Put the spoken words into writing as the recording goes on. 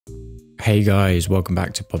Hey guys, welcome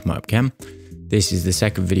back to PopMap Chem. This is the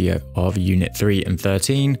second video of Unit 3 and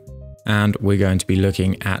 13, and we're going to be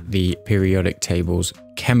looking at the periodic table's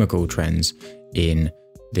chemical trends in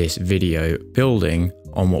this video, building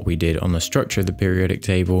on what we did on the structure of the periodic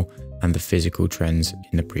table and the physical trends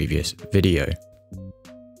in the previous video.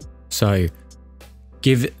 So,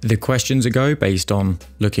 give the questions a go based on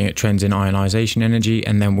looking at trends in ionization energy,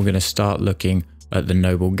 and then we're going to start looking at the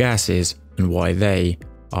noble gases and why they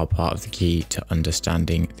are part of the key to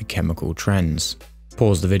understanding the chemical trends.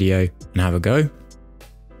 Pause the video and have a go.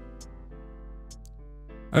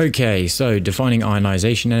 Okay, so defining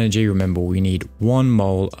ionization energy, remember we need 1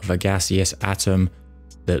 mole of a gaseous atom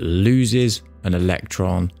that loses an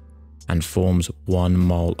electron and forms 1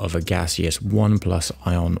 mole of a gaseous 1+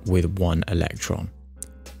 ion with 1 electron.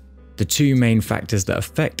 The two main factors that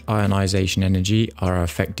affect ionization energy are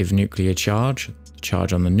effective nuclear charge,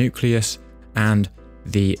 charge on the nucleus, and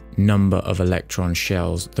the number of electron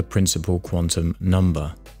shells, the principal quantum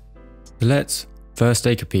number. Let's first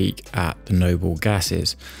take a peek at the noble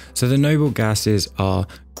gases. So the noble gases are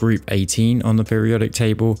group 18 on the periodic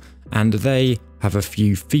table, and they have a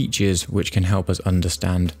few features which can help us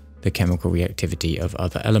understand the chemical reactivity of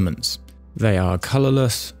other elements. They are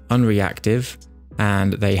colorless, unreactive,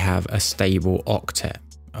 and they have a stable octet,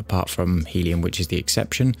 apart from helium, which is the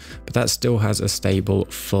exception, but that still has a stable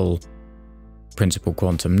full principal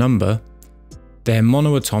quantum number. They're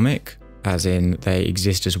monoatomic, as in they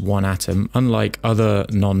exist as one atom, unlike other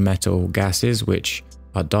non-metal gases which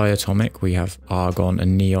are diatomic. We have argon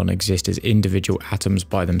and neon exist as individual atoms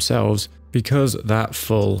by themselves because that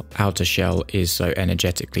full outer shell is so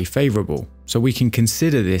energetically favorable. So we can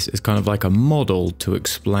consider this as kind of like a model to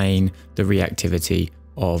explain the reactivity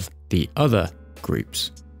of the other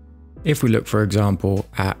groups. If we look, for example,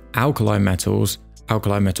 at alkali metals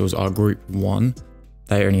are group 1.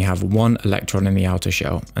 They only have 1 electron in the outer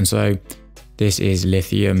shell. And so this is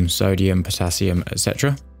lithium, sodium, potassium,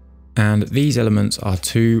 etc. And these elements are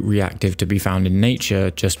too reactive to be found in nature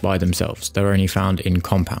just by themselves. They're only found in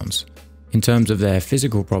compounds. In terms of their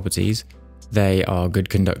physical properties, they are good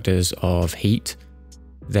conductors of heat.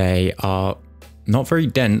 They are not very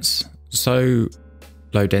dense, so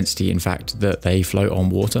low density in fact that they float on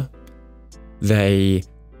water. They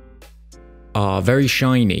are very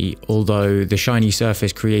shiny, although the shiny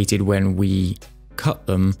surface created when we cut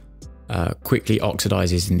them quickly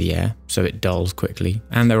oxidizes in the air, so it dulls quickly,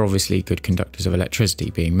 and they're obviously good conductors of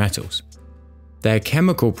electricity, being metals. Their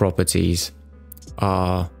chemical properties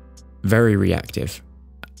are very reactive.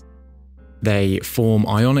 They form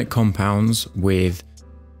ionic compounds with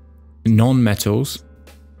non-metals,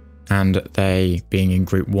 and they, being in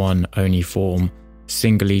group 1, only form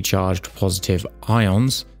singly charged positive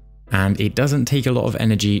ions, and it doesn't take a lot of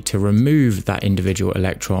energy to remove that individual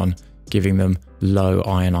electron, giving them low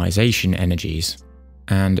ionization energies.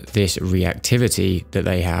 And this reactivity that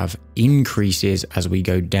they have increases as we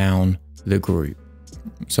go down the group.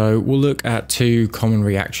 So we'll look at 2 common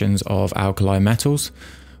reactions of alkali metals.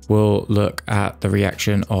 We'll look at the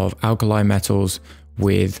reaction of alkali metals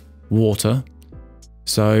with water.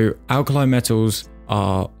 So alkali metals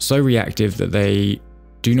are so reactive that they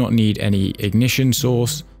do not need any ignition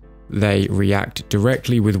source. They react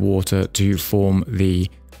directly with water to form the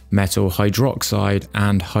metal hydroxide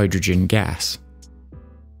and hydrogen gas.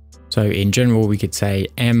 So in general, we could say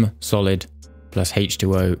M solid plus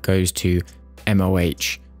H2O goes to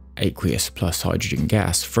MOH aqueous plus hydrogen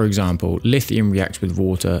gas. For example, lithium reacts with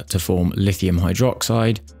water to form lithium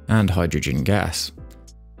hydroxide and hydrogen gas.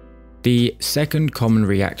 The second common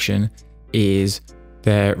reaction is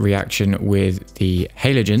their reaction with the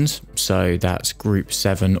halogens, so that's group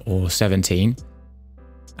 7 or 17,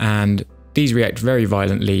 and these react very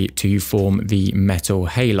violently to form the metal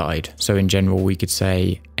halide. So in general, we could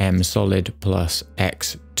say M solid plus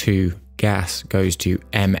X2 gas goes to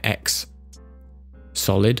MX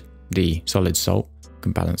solid, the solid salt.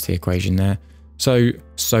 Can balance the equation there. So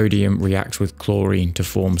sodium reacts with chlorine to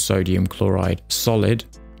form sodium chloride solid,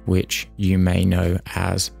 which you may know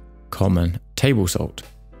as common table salt.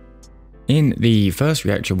 In the first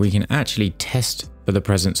reaction, we can actually test for the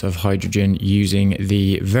presence of hydrogen using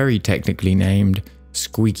the very technically named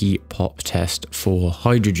squeaky pop test for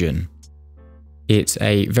hydrogen. It's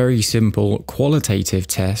a very simple qualitative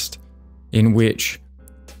test in which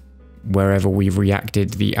wherever we've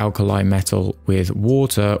reacted the alkali metal with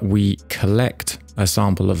water, we collect a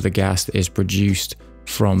sample of the gas that is produced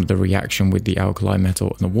from the reaction with the alkali metal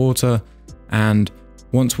and the water, and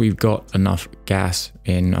once we've got enough gas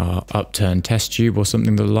in our upturned test tube or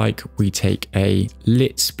something the like, we take a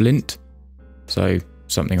lit splint, so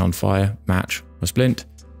something on fire, match or splint,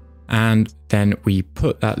 and then we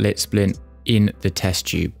put that lit splint in the test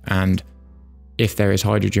tube, and if there is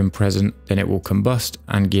hydrogen present, then it will combust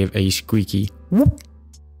and give a squeaky whoop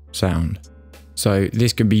sound. So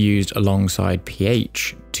this could be used alongside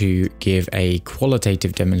pH to give a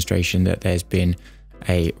qualitative demonstration that there's been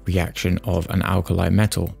a reaction of an alkali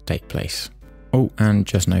metal take place. Oh, and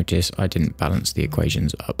just notice I didn't balance the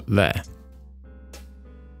equations up there.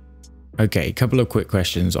 Okay, a couple of quick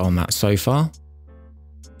questions on that so far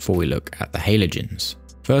before we look at the halogens.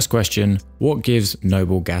 First question, what gives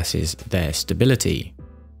noble gases their stability?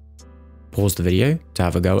 Pause the video to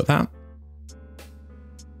have a go at that.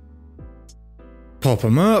 Pop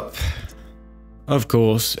them up. Of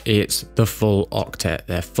course, it's the full octet,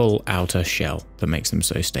 their full outer shell, that makes them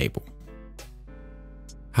so stable.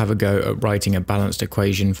 Have a go at writing a balanced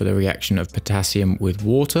equation for the reaction of potassium with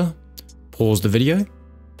water. Pause the video.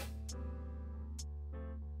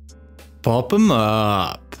 Pop them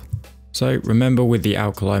up. So remember, with the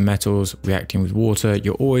alkali metals reacting with water,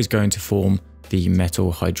 you're always going to form the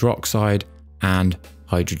metal hydroxide and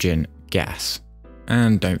hydrogen gas.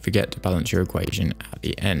 And don't forget to balance your equation at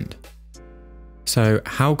the end. So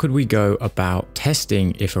how could we go about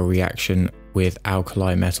testing if a reaction with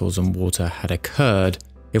alkali metals and water had occurred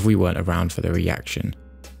if we weren't around for the reaction?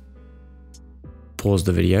 Pause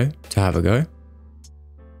the video to have a go.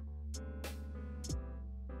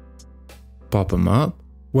 Pop them up.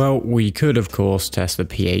 Well, we could of course test the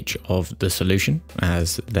pH of the solution,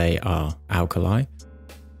 as they are alkali.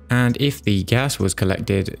 And if the gas was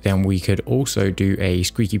collected, then we could also do a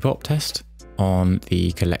squeaky pop test on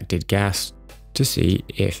the collected gas to see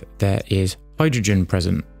if there is hydrogen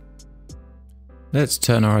present. Let's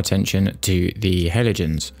turn our attention to the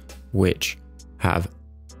halogens, which have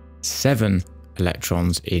 7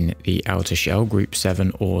 electrons in the outer shell, group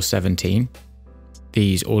 7 or 17.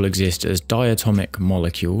 These all exist as diatomic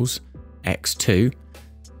molecules, X2.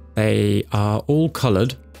 They are all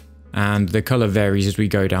coloured, and the colour varies as we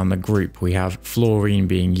go down the group. We have fluorine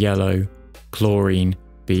being yellow, chlorine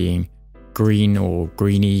being green or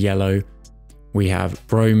greeny yellow. We have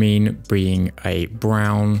bromine being a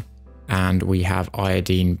brown, and we have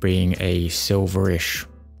iodine being a silverish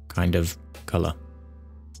kind of colour.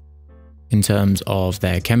 In terms of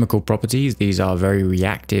their chemical properties, these are very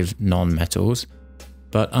reactive non-metals.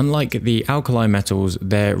 But unlike the alkali metals,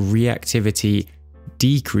 their reactivity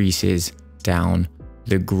decreases down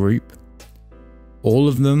the group. All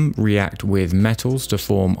of them react with metals to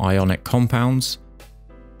form ionic compounds,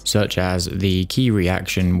 such as the key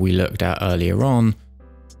reaction we looked at earlier on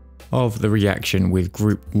of the reaction with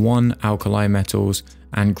group 1 alkali metals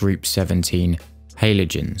and group 17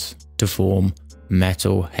 halogens to form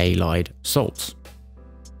metal halide salts.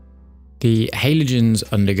 The halogens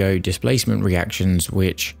undergo displacement reactions,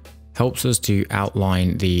 which helps us to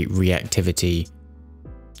outline the reactivity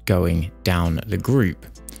going down the group.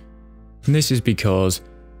 And this is because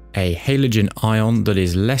a halogen ion that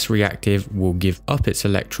is less reactive will give up its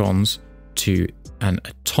electrons to an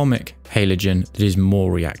atomic halogen that is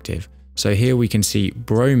more reactive. So here we can see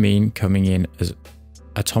bromine coming in as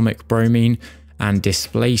atomic bromine and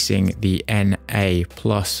displacing the Na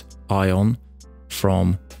plus ion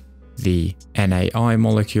from the NaI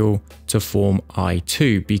molecule to form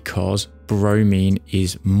I2, because bromine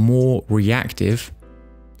is more reactive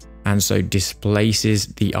and so displaces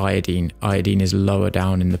the iodine. Iodine is lower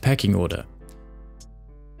down in the pecking order.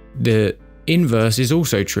 The inverse is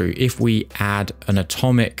also true. If we add an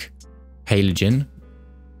atomic halogen,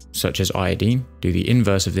 such as iodine, do the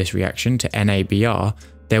inverse of this reaction to NaBr,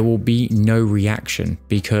 there will be no reaction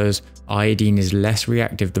because iodine is less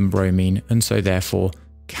reactive than bromine and so therefore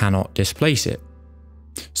cannot displace it.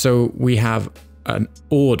 So we have an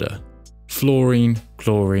order: fluorine,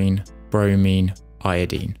 chlorine, bromine,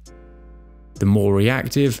 iodine. The more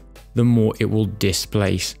reactive, the more it will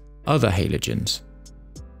displace other halogens.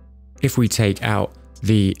 If we take out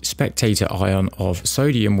the spectator ion of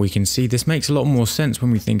sodium, we can see this makes a lot more sense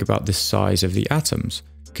when we think about the size of the atoms,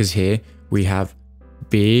 because here we have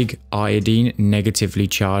big iodine negatively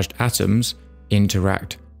charged atoms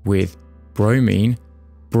interact with bromine.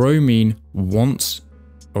 Bromine wants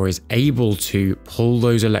or is able to pull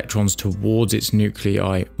those electrons towards its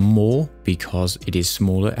nuclei more because it is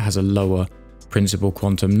smaller, it has a lower principal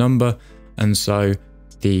quantum number, and so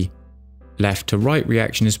the left to right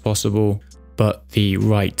reaction is possible, but the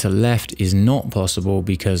right to left is not possible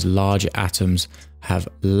because larger atoms have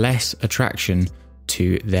less attraction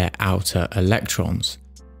to their outer electrons.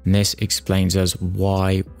 And this explains us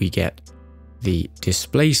why we get the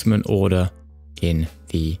displacement order in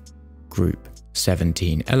the group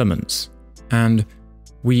 17 elements. And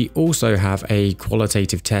We also have a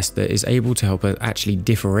qualitative test that is able to help us actually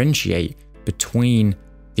differentiate between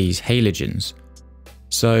these halogens.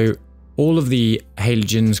 So all of the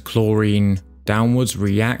halogens, chlorine downwards,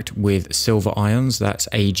 react with silver ions, that's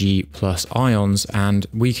Ag plus ions, and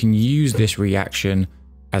we can use this reaction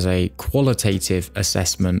as a qualitative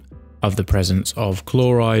assessment of the presence of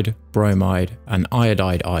chloride, bromide, and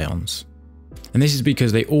iodide ions. And this is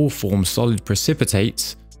because they all form solid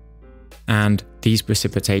precipitates, and these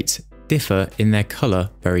precipitates differ in their color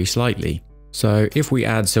very slightly. So if we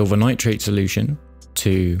add silver nitrate solution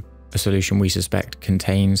to a solution we suspect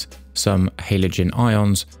contains some halogen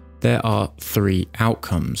ions, there are three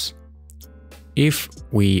outcomes. If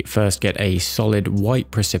we first get a solid white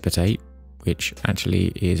precipitate, which actually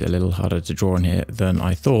is a little harder to draw in here than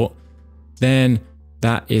I thought, then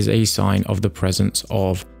that is a sign of the presence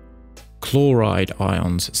of chloride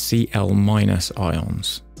ions, Cl-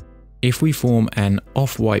 ions. If we form an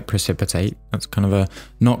off-white precipitate, that's kind of a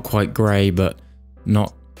not quite grey but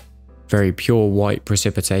not very pure white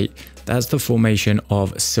precipitate, that's the formation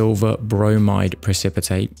of silver bromide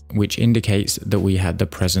precipitate, which indicates that we had the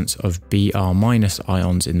presence of Br-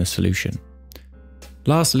 ions in the solution.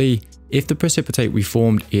 Lastly, if the precipitate we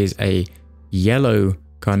formed is a yellow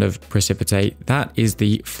kind of precipitate, that is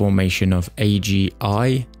the formation of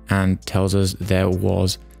Agi and tells us there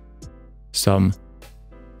was some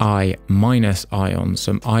I- ions,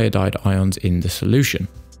 some iodide ions in the solution.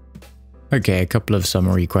 Okay, a couple of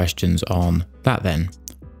summary questions on that then.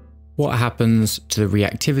 What happens to the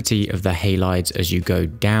reactivity of the halides as you go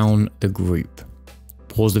down the group?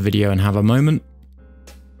 Pause the video and have a moment.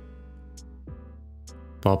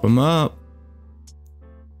 Pop them up.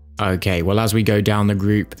 Okay, well, as we go down the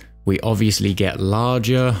group, we obviously get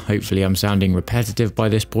larger. Hopefully I'm sounding repetitive by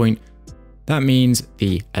this point. That means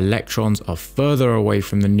the electrons are further away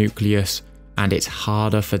from the nucleus and it's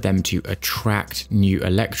harder for them to attract new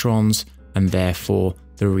electrons, and therefore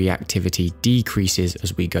the reactivity decreases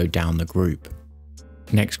as we go down the group.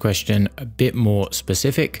 Next question, a bit more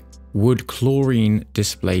specific. Would chlorine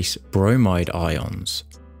displace bromide ions?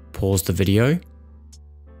 Pause the video.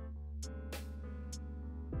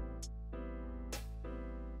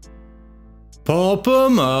 Pop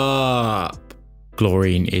them up!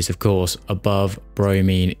 Chlorine is of course above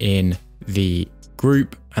bromine in the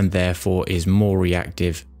group and therefore is more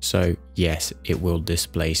reactive, so yes, it will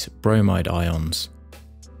displace bromide ions.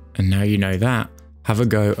 And now you know that, have a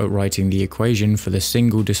go at writing the equation for the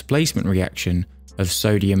single displacement reaction of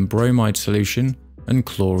sodium bromide solution and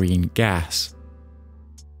chlorine gas.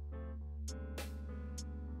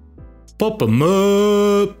 Pop 'em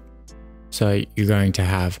up! So you're going to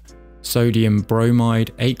have sodium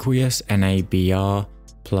bromide aqueous NaBr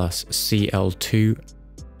plus Cl2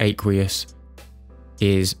 aqueous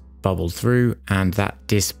is bubbled through, and that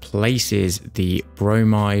displaces the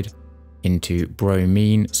bromide into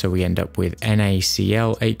bromine, so we end up with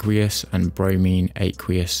NaCl aqueous and bromine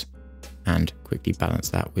aqueous, and quickly balance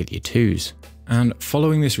that with your 2s. And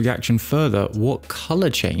following this reaction further, what color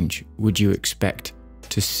change would you expect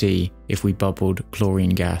to see if we bubbled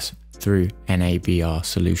chlorine gas through NaBr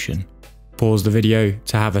solution? Pause the video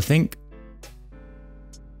to have a think.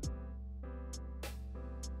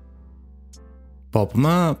 Pop them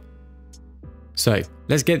up. So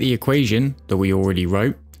let's get the equation that we already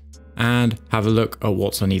wrote and have a look at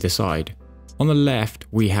what's on either side. On the left,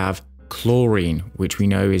 we have chlorine, which we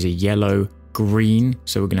know is a yellow-green,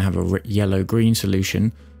 so we're going to have a yellow-green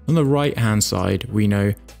solution. On the right-hand side, we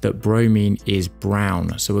know that bromine is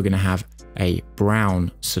brown, so we're going to have a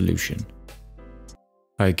brown solution.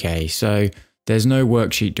 Okay, so there's no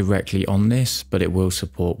worksheet directly on this, but it will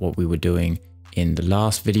support what we were doing in the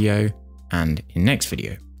last video and in next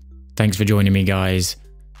video. Thanks for joining me, guys.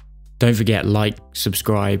 Don't forget, like,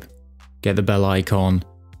 subscribe, get the bell icon,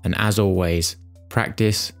 and as always,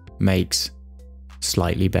 practice makes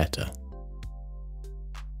slightly better.